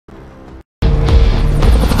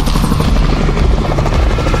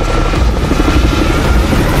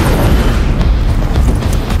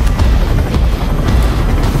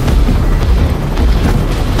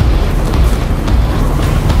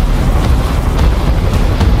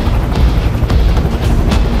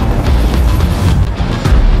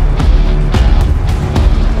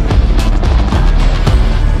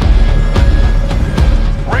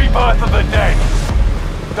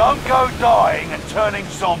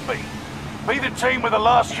zombie. Be the team with the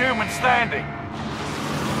last human standing.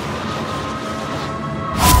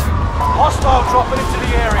 Hostile dropping into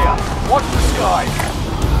the area. Watch the skies.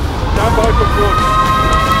 Stand by for coordinates.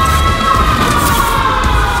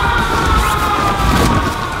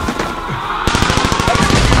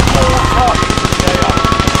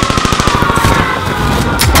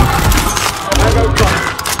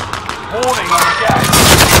 Warning on the gas.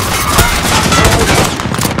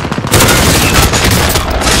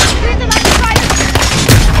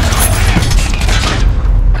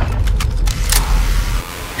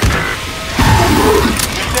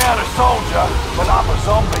 You're down a soldier, but up a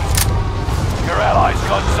zombie. Your allies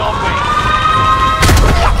got zombies.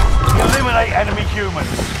 Eliminate enemy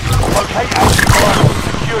humans. Locate antivirals.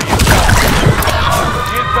 Secure yourself.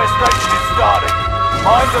 The infestation is starting.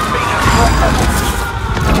 Mind the meter threat levels.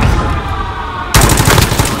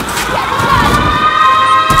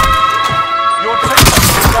 Your team has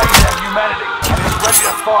regained their humanity and is ready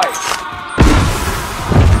to fight.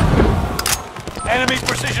 Enemy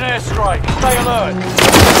precision airstrike. Stay alert.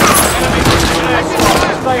 Enemy precision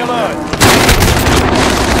airstrike. Stay alert.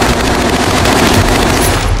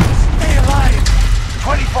 Stay alive.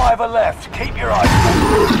 25 are left. Keep your eyes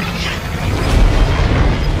open.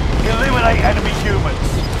 Eliminate enemy humans.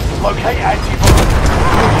 Locate antivirals.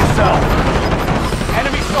 Kill yourself.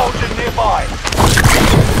 Enemy soldier nearby.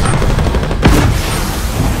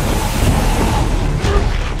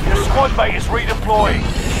 Your squad mate is redeploying,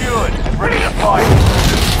 cured, and ready to fight.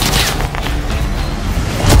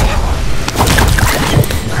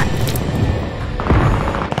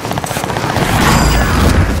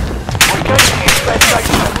 We're gaining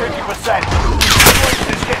infestation at 50%. Situation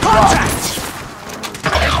is getting rough.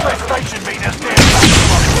 Infestation meters near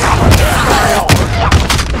maximum.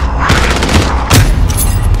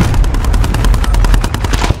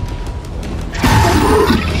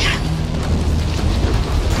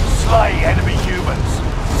 Slay enemy humans.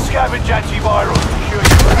 Scavenge antivirals to cure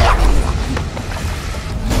you.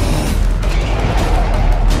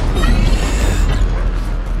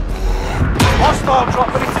 Hostile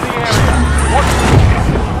dropping into the area. Watch the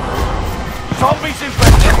zombies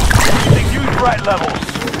infected. Using new threat levels.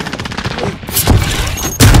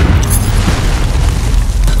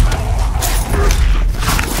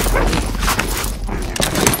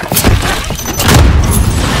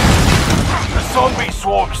 Zombie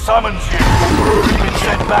swarm summons you. You've been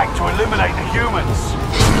sent back to eliminate the humans.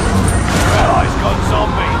 Your allies got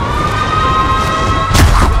zombie.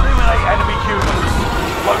 Eliminate enemy humans.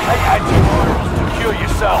 Locate antivirals to cure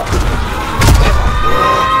yourself.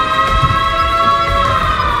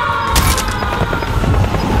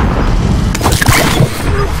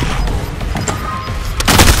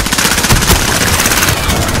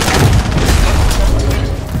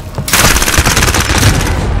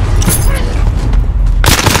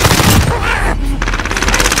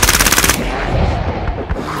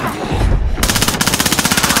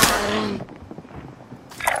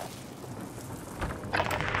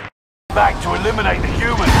 Back to eliminate the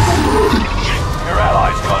humans. Your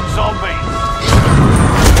allies got zombies.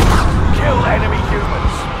 Kill enemy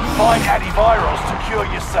humans. Find antivirals to cure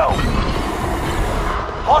yourself.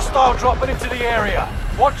 Hostile dropping into the area.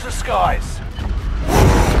 Watch the skies.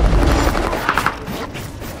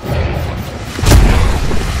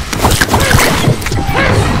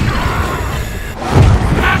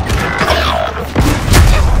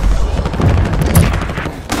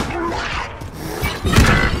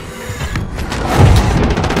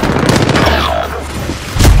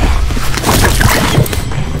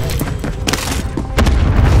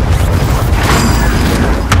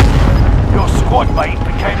 Squad mate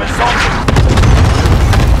became a zombie.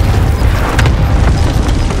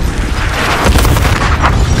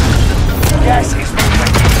 Gas is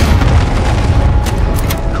moving.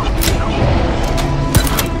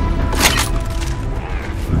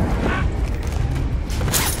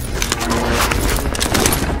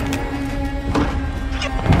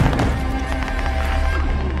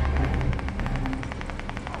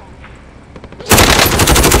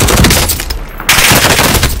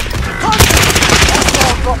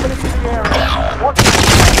 Dropping into the area. Watch it.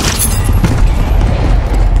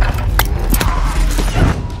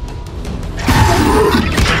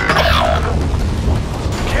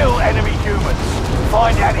 Kill enemy humans.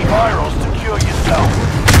 Find antivirals to cure yourself.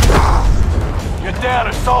 You're down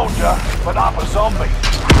a soldier, but up a zombie.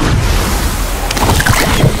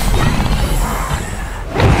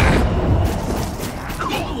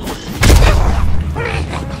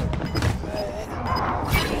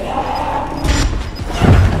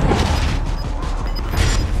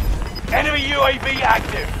 Enemy UAV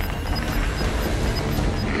active.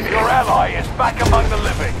 ally is back among the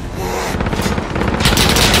living.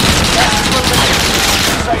 Gas is moving in.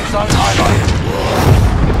 Safe zone highlighted.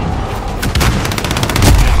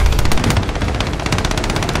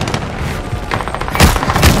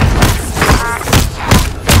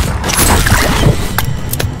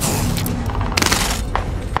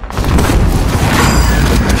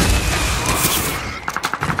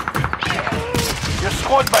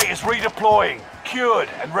 Squad mate is redeploying, cured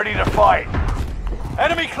and ready to fight.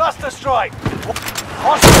 Enemy cluster strike!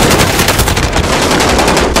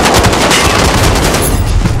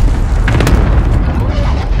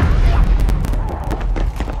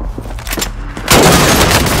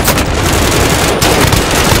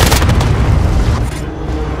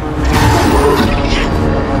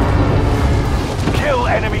 Kill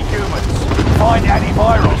enemy humans. Find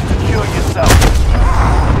antivirals to cure yourself.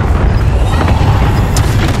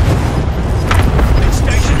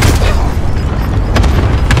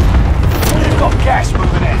 Gas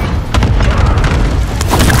moving in.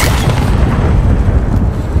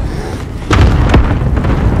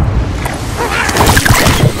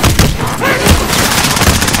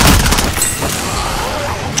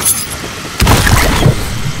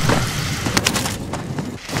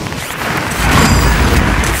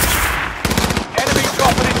 Enemy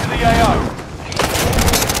dropping into the AO.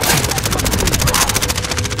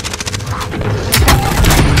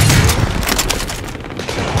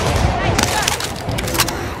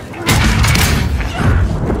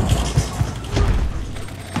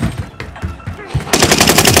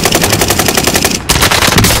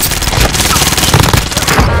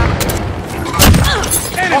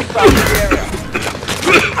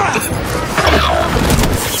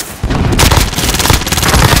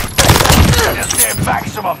 Just near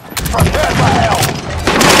maximum. Prepare for hell.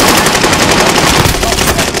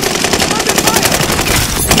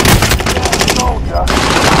 Soldier.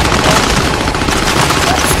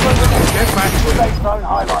 Get back to safe zone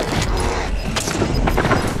highlighted.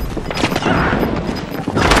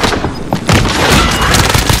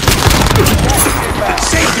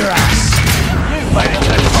 Save your ass! You made it.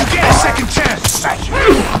 You get a second chance! Smash it.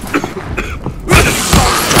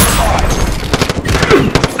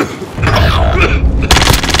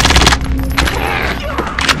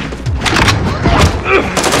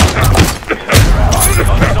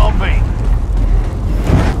 Zombie.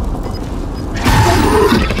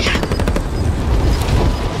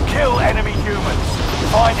 Kill enemy humans.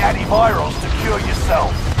 Find antivirals to cure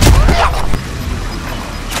yourself.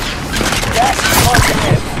 Gas is closing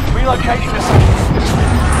in. Relocating the cities.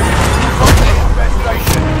 Zombie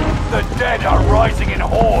infestation. The dead are rising in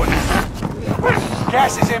hordes.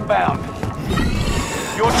 Gas is inbound.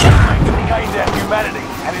 Your teammate is aimed at humanity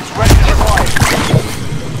and is ready to fight.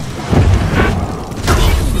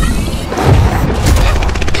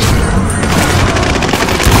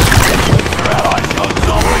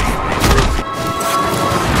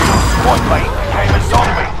 Squad mate became a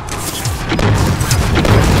zombie.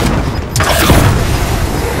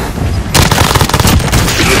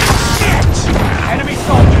 Shit! Enemy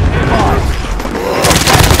soldiers nearby.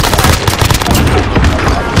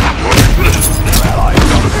 Allies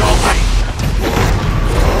on zombie.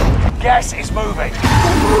 Gas is moving.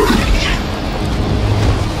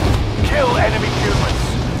 Kill enemy humans.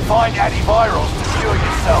 Find antivirals to cure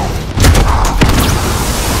yourself.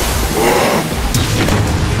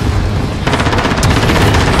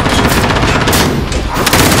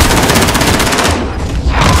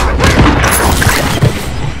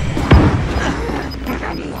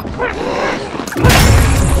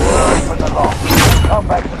 For the long. Come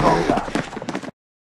back stronger.